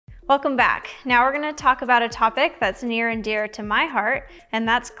Welcome back. Now we're going to talk about a topic that's near and dear to my heart, and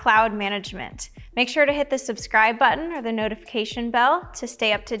that's cloud management. Make sure to hit the subscribe button or the notification bell to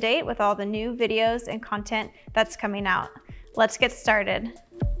stay up to date with all the new videos and content that's coming out. Let's get started.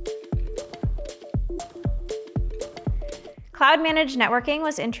 Cloud-managed networking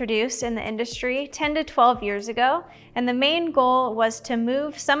was introduced in the industry 10 to 12 years ago, and the main goal was to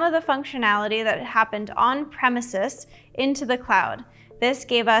move some of the functionality that happened on premises into the cloud. This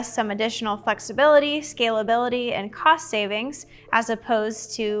gave us some additional flexibility, scalability, and cost savings as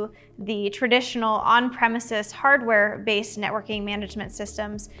opposed to the traditional on-premises hardware-based networking management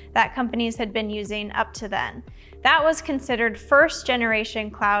systems that companies had been using up to then. That was considered first-generation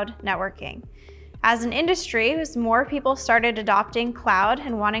cloud networking. As an industry, as more people started adopting cloud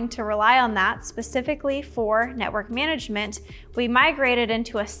and wanting to rely on that specifically for network management, we migrated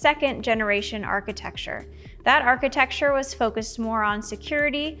into a second-generation architecture. That architecture was focused more on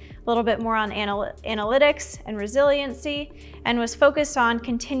security, a little bit more on analytics and resiliency, and was focused on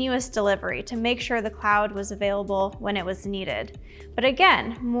continuous delivery to make sure the cloud was available when it was needed. But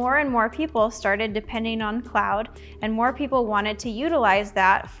again, more and more people started depending on cloud, and more people wanted to utilize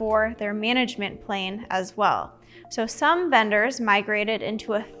that for their management plane as well. So some vendors migrated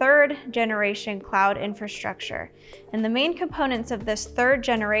into a third-generation cloud infrastructure. And the main components of this third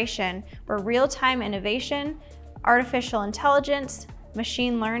generation were real-time innovation, artificial intelligence,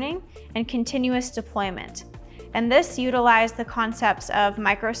 machine learning, and continuous deployment. And this utilized the concepts of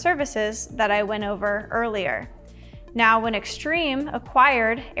microservices that I went over earlier. Now, when Extreme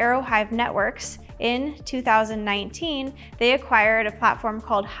acquired Aerohive Networks in 2019, they acquired a platform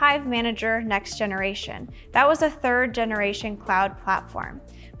called Hive Manager Next Generation. That was a third-generation cloud platform.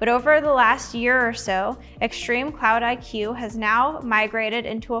 But over the last year or so, ExtremeCloud IQ has now migrated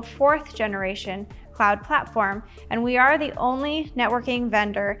into a fourth-generation cloud platform, and we are the only networking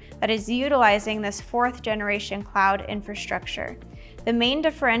vendor that is utilizing this fourth-generation cloud infrastructure. The main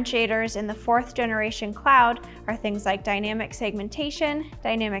differentiators in the fourth-generation cloud are things like dynamic segmentation,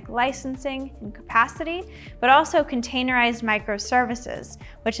 dynamic licensing, and capacity, but also containerized microservices,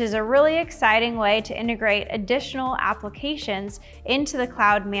 which is a really exciting way to integrate additional applications into the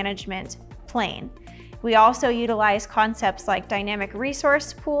cloud management plane. We also utilize concepts like dynamic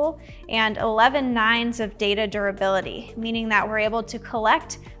resource pool and 11 nines of data durability, meaning that we're able to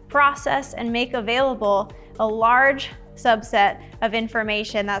collect, process, and make available a large subset of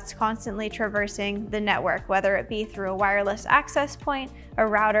information that's constantly traversing the network, whether it be through a wireless access point, a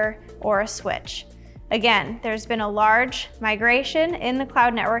router, or a switch. Again, there's been a large migration in the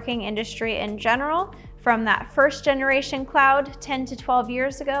cloud networking industry in general, from that first generation cloud 10 to 12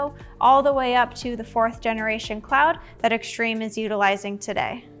 years ago, all the way up to the fourth generation cloud that Extreme is utilizing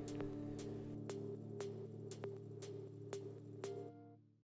today.